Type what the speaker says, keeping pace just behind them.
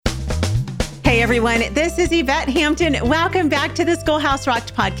Hey everyone, this is Yvette Hampton. Welcome back to the Schoolhouse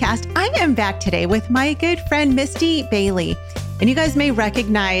Rocked podcast. I am back today with my good friend, Misty Bailey. And you guys may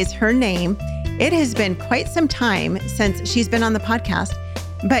recognize her name. It has been quite some time since she's been on the podcast.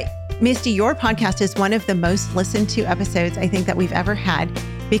 But Misty, your podcast is one of the most listened to episodes I think that we've ever had,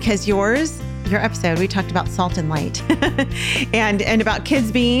 because your episode, we talked about salt and light and about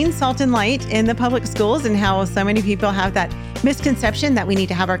kids being salt and light in the public schools, and how so many people have that misconception that we need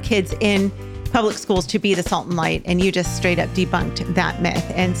to have our kids in public schools to be the salt and light. And you just straight up debunked that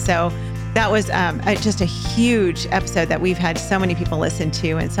myth. And so that was just a huge episode that we've had so many people listen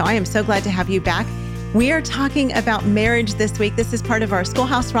to. And so I am so glad to have you back. We are talking about marriage this week. This is part of our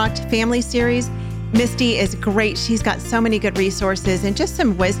Schoolhouse Rocked family series. Misty is great. She's got so many good resources and just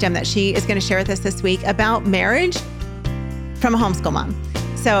some wisdom that she is going to share with us this week about marriage from a homeschool mom.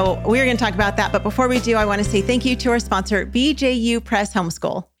 So we're going to talk about that. But before we do, I want to say thank you to our sponsor, BJU Press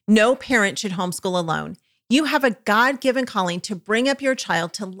Homeschool. No parent should homeschool alone. You have a God-given calling to bring up your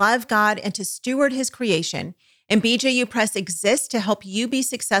child to love God and to steward his creation. And BJU Press exists to help you be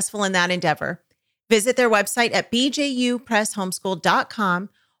successful in that endeavor. Visit their website at bjupresshomeschool.com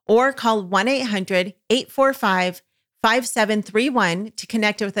or call 1-800-845-5731 to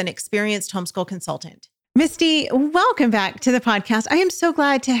connect with an experienced homeschool consultant. Misty, welcome back to the podcast. I am so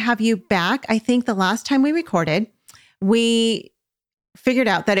glad to have you back. I think the last time we recorded, we figured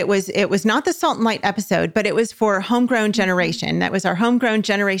out that it was not the Salt and Light episode, but it was for Homegrown Generation. That was our Homegrown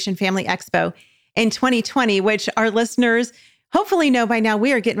Generation Family Expo in 2020, which our listeners hopefully know by now.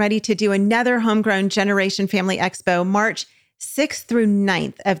 We are getting ready to do another Homegrown Generation Family Expo, March 6th through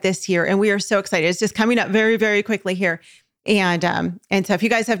 9th of this year. And we are so excited. It's just coming up very, very quickly here. And so if you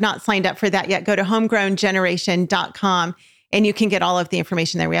guys have not signed up for that yet, go to homegrowngeneration.com and you can get all of the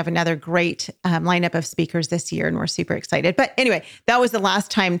information there. We have another great lineup of speakers this year, and we're super excited. But anyway, that was the last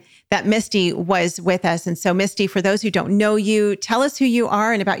time that Misty was with us. And so Misty, for those who don't know you, tell us who you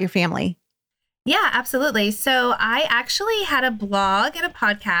are and about your family. Yeah, absolutely. So I actually had a blog and a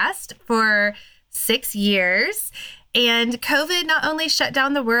podcast for 6 years. And COVID not only shut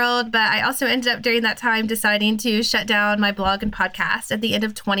down the world, but I also ended up during that time deciding to shut down my blog and podcast at the end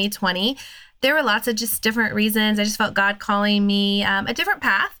of 2020. There were lots of just different reasons. I just felt God calling me a different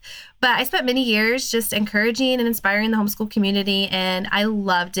path. But I spent many years just encouraging and inspiring the homeschool community, and I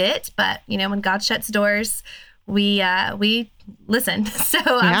loved it. But, you know, when God shuts doors, we listen. So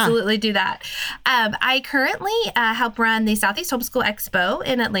absolutely do that. I currently help run the Southeast Homeschool Expo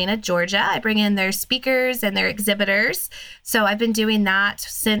in Atlanta, Georgia. I bring in their speakers and their exhibitors. So I've been doing that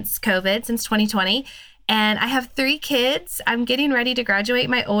since COVID, since 2020. And I have 3 kids. I'm getting ready to graduate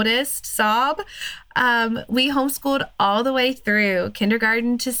my oldest, Saab. We homeschooled all the way through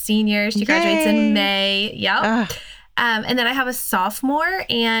kindergarten to senior. She graduates in May. Yep. And then I have a sophomore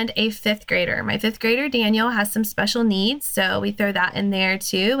and a 5th grader. My 5th grader, Daniel, has some special needs, so we throw that in there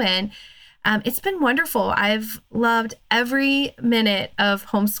too. And it's been wonderful. I've loved every minute of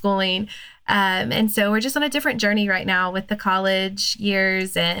homeschooling. And so we're just on a different journey right now with the college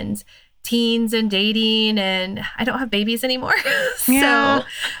years and teens and dating, and I don't have babies anymore. So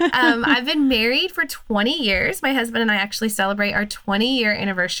I've been married for 20 years. My husband and I actually celebrate our 20-year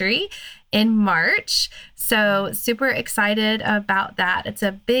anniversary in March. So super excited about that. It's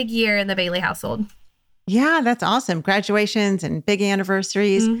a big year in the Bailey household. Yeah, that's awesome. Graduations and big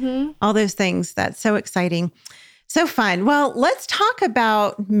anniversaries, all those things. That's so exciting. So fun. Well, let's talk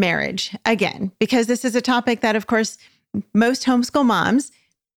about marriage again, because this is a topic that, of course, most homeschool moms,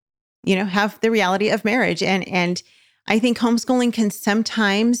 you know, have the reality of marriage. And I think homeschooling can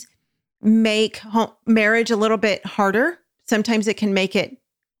sometimes make marriage a little bit harder. Sometimes it can make it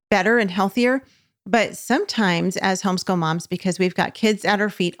better and healthier. But sometimes as homeschool moms, because we've got kids at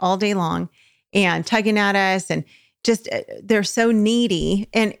our feet all day long and tugging at us and just, they're so needy.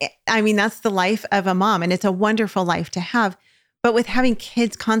 And I mean, that's the life of a mom, and it's a wonderful life to have. But with having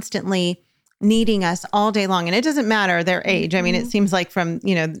kids constantly needing us all day long, and it doesn't matter their age. I mean, it seems like from,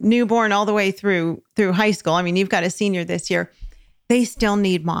 you know, newborn all the way through high school. I mean, you've got a senior this year, they still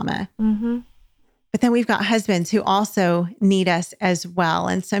need mama. But then we've got husbands who also need us as well.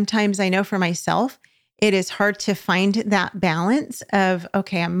 And sometimes I know for myself, it is hard to find that balance of,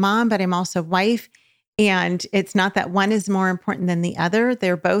 okay, I'm mom, but I'm also wife. And it's not that one is more important than the other.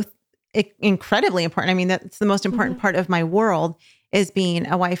 They're both incredibly important. I mean, that's the most important part of my world, is being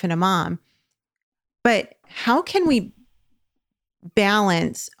a wife and a mom. But how can we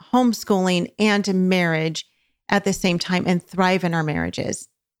balance homeschooling and marriage at the same time and thrive in our marriages?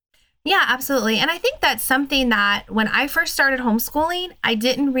 Yeah, absolutely. And I think that's something that when I first started homeschooling, I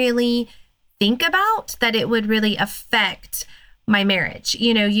didn't really think about that it would really affect my marriage.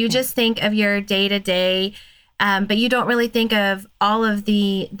 You just think of your day to day, but you don't really think of all of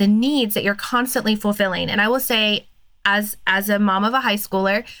the needs that you're constantly fulfilling. And I will say, as a mom of a high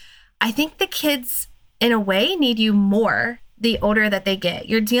schooler, I think the kids in a way need you more the older that they get.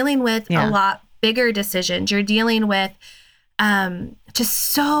 You're dealing with a lot bigger decisions. You're dealing with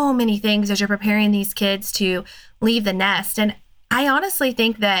just so many things as you're preparing these kids to leave the nest. And I honestly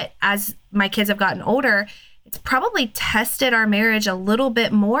think that as my kids have gotten older, it's probably tested our marriage a little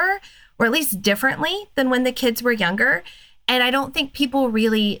bit more, or at least differently than when the kids were younger. And I don't think people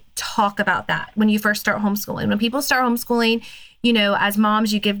really talk about that when you first start homeschooling. When people start homeschooling, as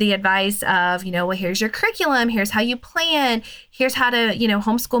moms, you give the advice of, well, here's your curriculum, here's how you plan, here's how to,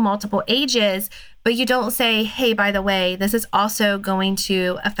 homeschool multiple ages. But you don't say, hey, by the way, this is also going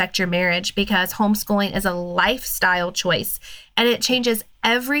to affect your marriage, because homeschooling is a lifestyle choice and it changes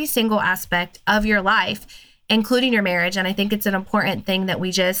every single aspect of your life, including your marriage. And I think it's an important thing that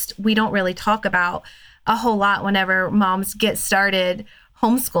we don't really talk about a whole lot whenever moms get started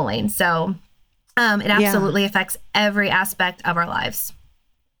homeschooling. So it absolutely affects every aspect of our lives.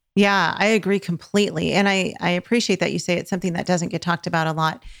 Yeah, I agree completely. And I appreciate that you say it's something that doesn't get talked about a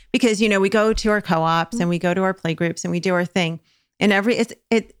lot, because, we go to our co-ops and we go to our play groups and we do our thing, and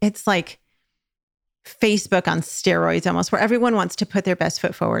it's like Facebook on steroids almost, where everyone wants to put their best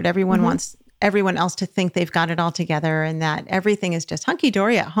foot forward. Everyone wants everyone else to think they've got it all together and that everything is just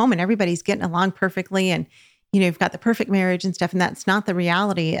hunky-dory at home and everybody's getting along perfectly. And, you've got the perfect marriage and stuff. And that's not the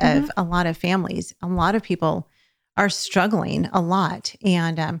reality of a lot of families. A lot of people are struggling a lot.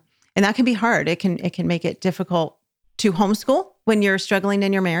 And that can be hard. It can make it difficult to homeschool when you're struggling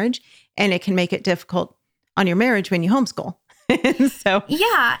in your marriage. And it can make it difficult on your marriage when you homeschool. So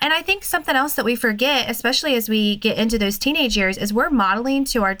yeah. And I think something else that we forget, especially as we get into those teenage years, is we're modeling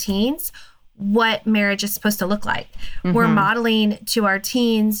to our teens what marriage is supposed to look like. We're modeling to our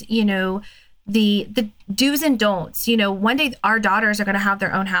teens, the do's and don'ts. One day our daughters are going to have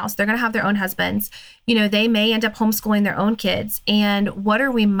their own house. They're going to have their own husbands. They may end up homeschooling their own kids. And what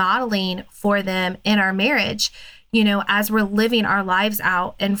are we modeling for them in our marriage, as we're living our lives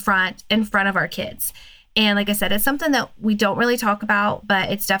out in front of our kids? And like I said, it's something that we don't really talk about,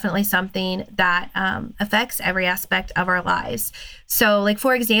 but it's definitely something that affects every aspect of our lives. So like,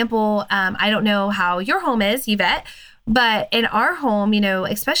 for example, I don't know how your home is, Yvette, but in our home,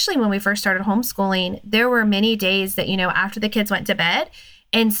 especially when we first started homeschooling, there were many days that, after the kids went to bed,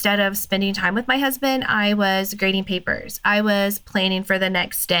 instead of spending time with my husband, I was grading papers. I was planning for the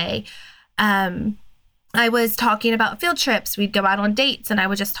next day. I was talking about field trips. We'd go out on dates and I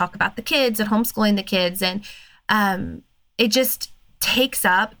would just talk about the kids and homeschooling the kids. And it just takes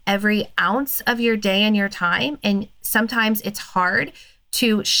up every ounce of your day and your time. And sometimes it's hard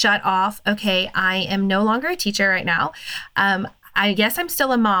to shut off. Okay, I am no longer a teacher right now. I guess I'm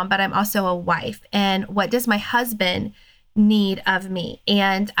still a mom, but I'm also a wife. And what does my husband need of me?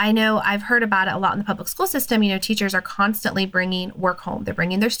 And I know I've heard about it a lot in the public school system. Teachers are constantly bringing work home. They're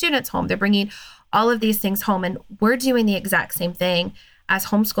bringing their students home. They're bringing all of these things home. And we're doing the exact same thing as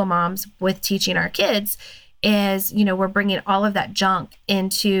homeschool moms with teaching our kids. Is, we're bringing all of that junk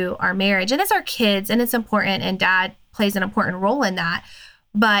into our marriage, and it's our kids, and it's important, and dad plays an important role in that,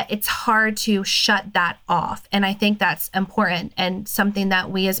 but it's hard to shut that off. And I think that's important and something that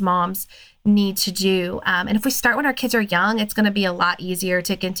we as moms need to do. And if we start when our kids are young, it's going to be a lot easier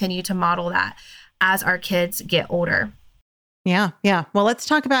to continue to model that as our kids get older. Yeah. Well, let's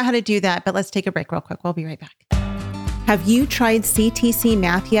talk about how to do that, but let's take a break real quick. We'll be right back. Have you tried CTC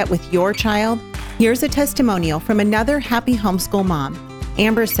Math yet with your child? Here's a testimonial from another happy homeschool mom.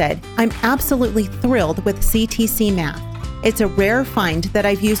 Amber said, "I'm absolutely thrilled with CTC Math. It's a rare find that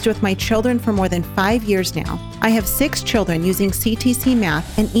I've used with my children for more than 5 years now. I have 6 children using CTC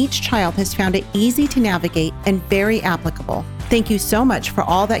Math, and each child has found it easy to navigate and very applicable. Thank you so much for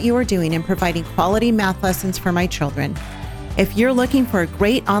all that you are doing in providing quality math lessons for my children." If you're looking for a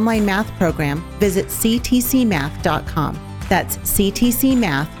great online math program, visit ctcmath.com. That's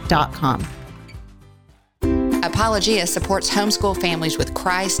ctcmath.com. Apologia supports homeschool families with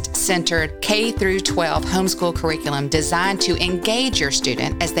Christ-centered K-12 homeschool curriculum designed to engage your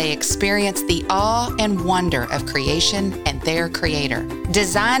student as they experience the awe and wonder of creation and their creator.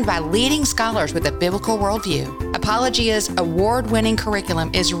 Designed by leading scholars with a biblical worldview, Apologia's award-winning curriculum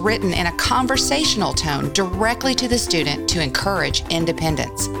is written in a conversational tone directly to the student to encourage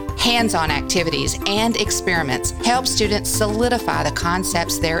independence. Hands-on activities and experiments help students solidify the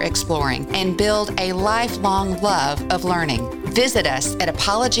concepts they're exploring and build a lifelong love of learning. Visit us at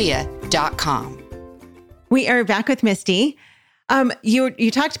apologia.com. We are back with Misty.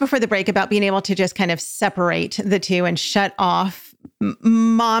 You talked before the break about being able to just kind of separate the two and shut off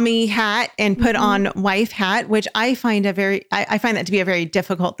mommy hat and put on wife hat, which I find I find that to be a very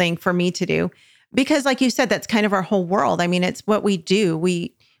difficult thing for me to do, because like you said, that's kind of our whole world. I mean, it's what we do.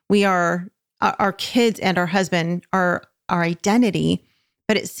 We are, our kids and our husband are our identity,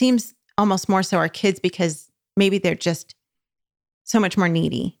 but it seems almost more so our kids because maybe they're just so much more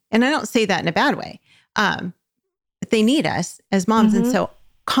needy. And I don't say that in a bad way. But they need us as moms. And so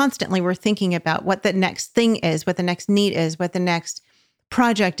constantly we're thinking about what the next thing is, what the next need is, what the next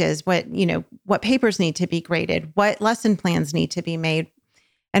project is, what papers need to be graded, what lesson plans need to be made,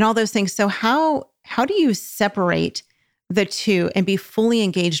 and all those things. So how do you separate the two and be fully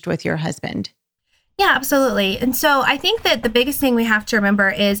engaged with your husband? Yeah, absolutely. And so I think that the biggest thing we have to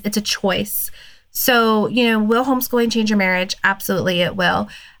remember is it's a choice. So, will homeschooling change your marriage? Absolutely, it will.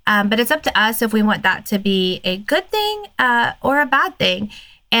 But it's up to us if we want that to be a good thing or a bad thing.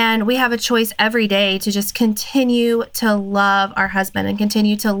 And we have a choice every day to just continue to love our husband and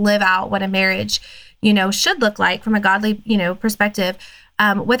continue to live out what a marriage, should look like from a godly, perspective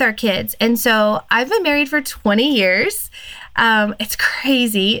with our kids. And so I've been married for 20 years. It's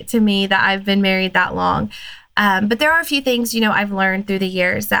crazy to me that I've been married that long. But there are a few things, I've learned through the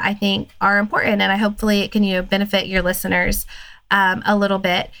years that I think are important, and hopefully it can, benefit your listeners a little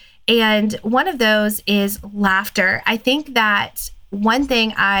bit. And one of those is laughter. I think that one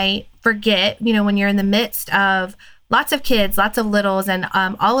thing I forget, when you're in the midst of lots of kids, lots of littles, and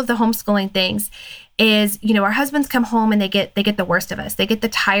all of the homeschooling things is, our husbands come home and they get the worst of us. They get the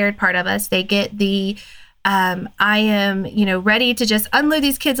tired part of us. They get the, I am, ready to just unload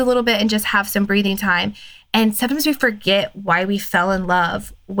these kids a little bit and just have some breathing time. And sometimes we forget why we fell in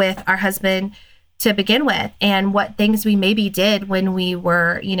love with our husband to begin with and what things we maybe did when we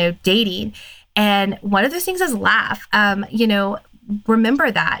were, dating. And one of those things is laugh.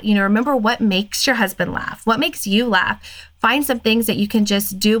 Remember that, remember what makes your husband laugh, what makes you laugh. Find some things that you can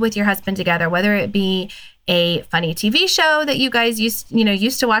just do with your husband together, whether it be a funny TV show that you guys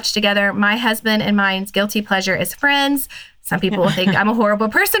used to watch together. My husband and mine's guilty pleasure is Friends. Some people will think I'm a horrible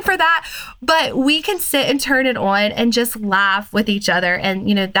person for that, but we can sit and turn it on and just laugh with each other. And,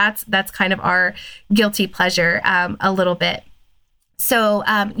 that's kind of our guilty pleasure a little bit. So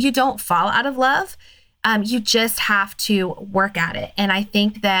you don't fall out of love. You just have to work at it. And I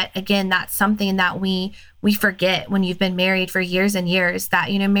think that, again, that's something that we forget when you've been married for years and years,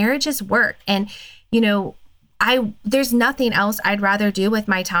 that, marriage is work. And, there's nothing else I'd rather do with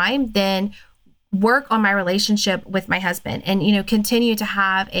my time than work on my relationship with my husband and, continue to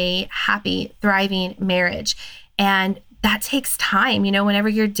have a happy, thriving marriage. And that takes time. Whenever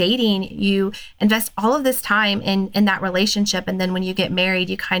you're dating, you invest all of this time in that relationship. And then when you get married,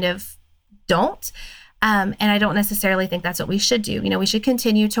 you kind of don't. And I don't necessarily think that's what we should do. We should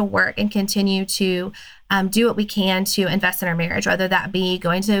continue to work and continue to do what we can to invest in our marriage, whether that be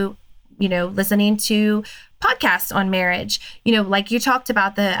going to, listening to podcasts on marriage, like you talked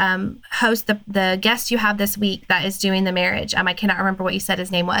about the host, the guest you have this week that is doing the marriage. I cannot remember what you said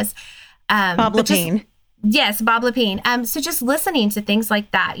his name was. Bob Lepine. Yes, Bob Lepine. So just listening to things like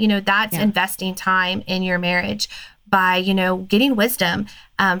that, that's investing time in your marriage by, getting wisdom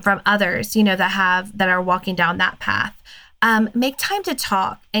from others, that are walking down that path. Make time to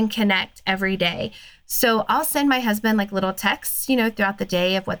talk and connect every day. So I'll send my husband like little texts, throughout the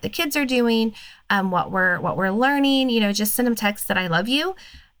day of what the kids are doing, what we're learning, just send him texts that I love you.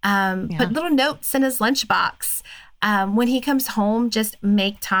 Put little notes in his lunchbox. When he comes home, just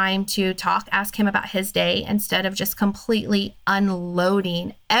make time to talk, ask him about his day instead of just completely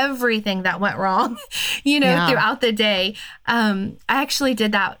unloading everything that went wrong, throughout the day. I actually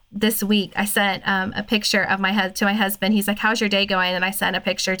did that this week. I sent a picture of to my husband. He's like, "How's your day going?" And I sent a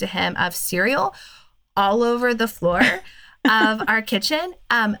picture to him of cereal all over the floor of our kitchen.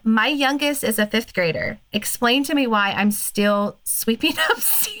 My youngest is a 5th grader. Explain to me why I'm still sweeping up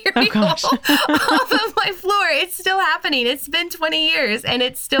cereal off of my floor. It's still happening. It's been 20 years and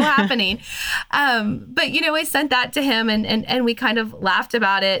it's still happening. But, I sent that to him and we kind of laughed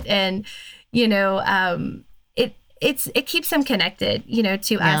about it. And, it keeps him connected,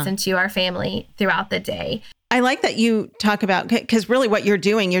 to us and to our family throughout the day. I like that you talk about, because really what you're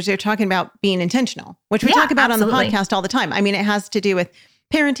doing is you're talking about being intentional, which we talk about absolutely. On the podcast all the time. I mean, it has to do with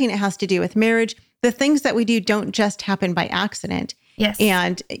parenting. It has to do with marriage. The things that we do don't just happen by accident. Yes.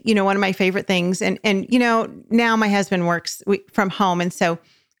 And, one of my favorite things, and now my husband works from home. And so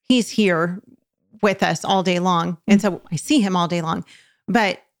he's here with us all day long. And so I see him all day long.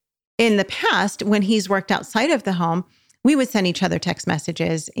 But in the past, when he's worked outside of the home, we would send each other text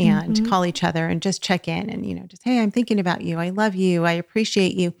messages and call each other and just check in and, just, hey, I'm thinking about you. I love you. I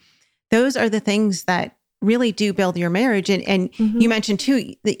appreciate you. Those are the things that really do build your marriage. And you mentioned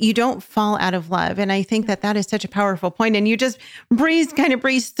too, that you don't fall out of love. And I think that is such a powerful point. And you just breeze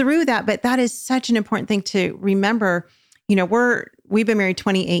through that. But that is such an important thing to remember. We've been married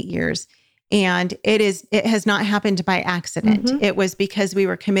 28 years and it has not happened by accident. It was because we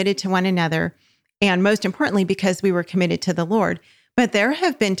were committed to one another. And most importantly, because we were committed to the Lord. But there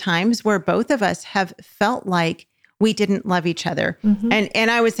have been times where both of us have felt like we didn't love each other.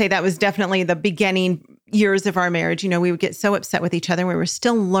 And I would say that was definitely the beginning years of our marriage. We would get so upset with each other. We were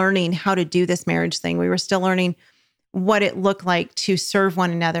still learning how to do this marriage thing. We were still learning what it looked like to serve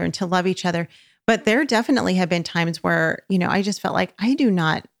one another and to love each other. But there definitely have been times where, I just felt like I do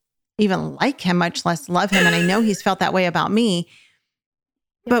not even like him, much less love him. And I know he's felt that way about me.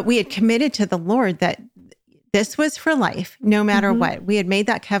 But we had committed to the Lord that this was for life, no matter what. We had made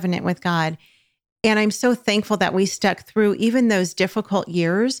that covenant with God. And I'm so thankful that we stuck through even those difficult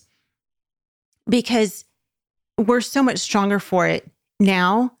years because we're so much stronger for it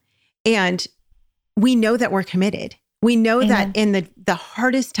now. And we know that we're committed. We know that in the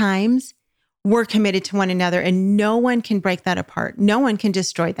hardest times, we're committed to one another and no one can break that apart. No one can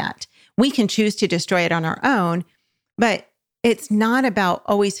destroy that. We can choose to destroy it on our own, but it's not about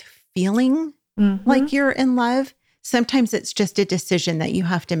always feeling like you're in love. Sometimes it's just a decision that you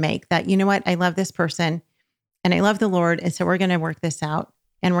have to make that, you know what, I love this person and I love the Lord. And so we're going to work this out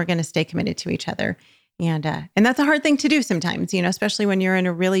and we're going to stay committed to each other. And that's a hard thing to do sometimes, especially when you're in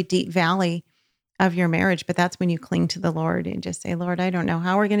a really deep valley of your marriage. But that's when you cling to the Lord and just say, Lord, I don't know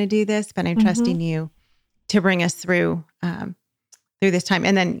how we're going to do this, but I'm trusting you to bring us through this time.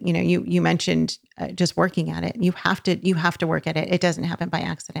 And then, you mentioned just working at it. You have to work at it. It doesn't happen by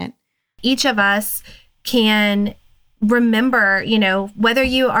accident. Each of us can remember, whether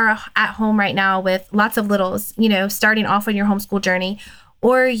you are at home right now with lots of littles, starting off on your homeschool journey,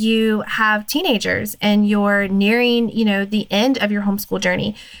 or you have teenagers and you're nearing, the end of your homeschool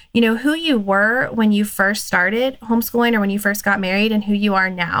journey, who you were when you first started homeschooling or when you first got married and who you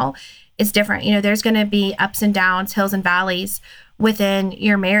are now is different. There's going to be ups and downs, hills and valleys within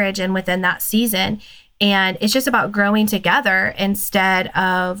your marriage and within that season. And it's just about growing together instead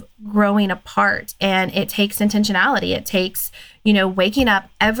of growing apart. And it takes intentionality. It takes, waking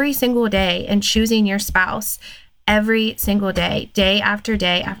up every single day and choosing your spouse every single day, day after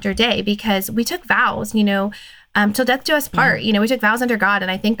day after day, because we took vows, till death do us part. We took vows under God.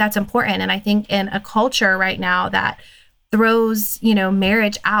 And I think that's important. And I think in a culture right now that throws,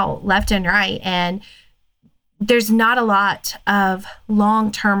 marriage out left and right, and there's not a lot of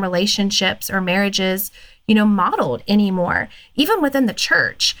long-term relationships or marriages, modeled anymore, even within the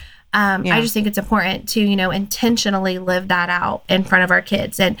church. I just think it's important to, intentionally live that out in front of our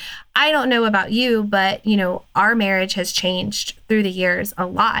kids. And I don't know about you, but, our marriage has changed through the years a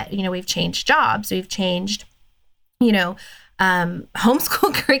lot. We've changed jobs, we've changed, homeschool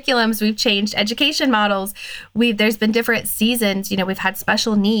curriculums, we've changed education models. There's been different seasons, we've had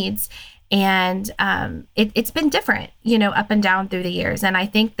special needs. And it's been different, up and down through the years. And I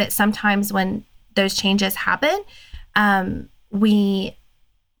think that sometimes when those changes happen, we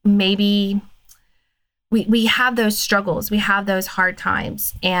have those struggles, we have those hard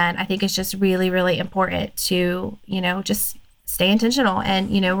times. And I think it's just really, really important to, just stay intentional and,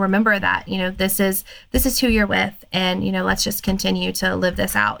 remember that, this is who you're with. And, let's just continue to live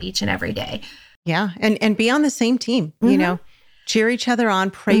this out each and every day. Yeah. And be on the same team, cheer each other on,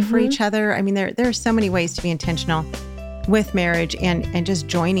 pray for each other. I mean, there are so many ways to be intentional with marriage and just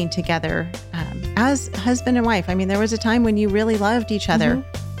joining together as husband and wife. I mean, there was a time when you really loved each other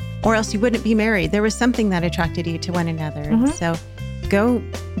or else you wouldn't be married. There was something that attracted you to one another. And so go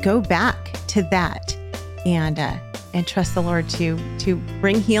back to that and trust the Lord to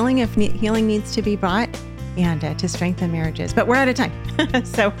bring healing if healing needs to be brought and to strengthen marriages. But we're out of time.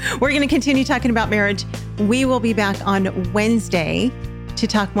 So we're going to continue talking about marriage. We will be back on Wednesday to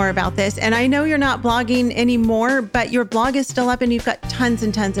talk more about this. And I know you're not blogging anymore, but your blog is still up and you've got tons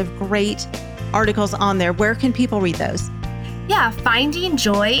and tons of great articles on there. Where can people read those? Yeah,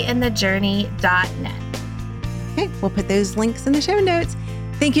 findingjoyinthejourney.net. Okay, we'll put those links in the show notes.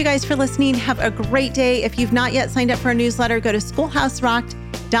 Thank you guys for listening. Have a great day. If you've not yet signed up for our newsletter, go to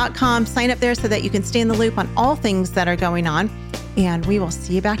schoolhouserocked.com. Sign up there so that you can stay in the loop on all things that are going on. And we will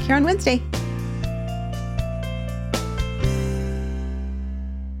see you back here on Wednesday.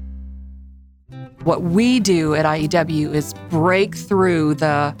 What we do at IEW is break through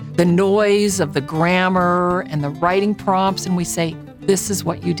the noise of the grammar and the writing prompts, and we say, this is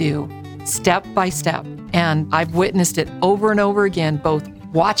what you do. step by step. And I've witnessed it over and over again, both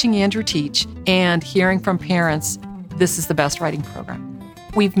watching Andrew teach and hearing from parents, this is the best writing program.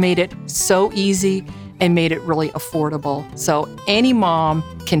 We've made it so easy and made it really affordable. So any mom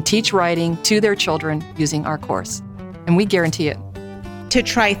can teach writing to their children using our course, and we guarantee it. To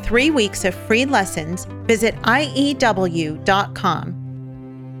try 3 weeks of free lessons, visit IEW.com.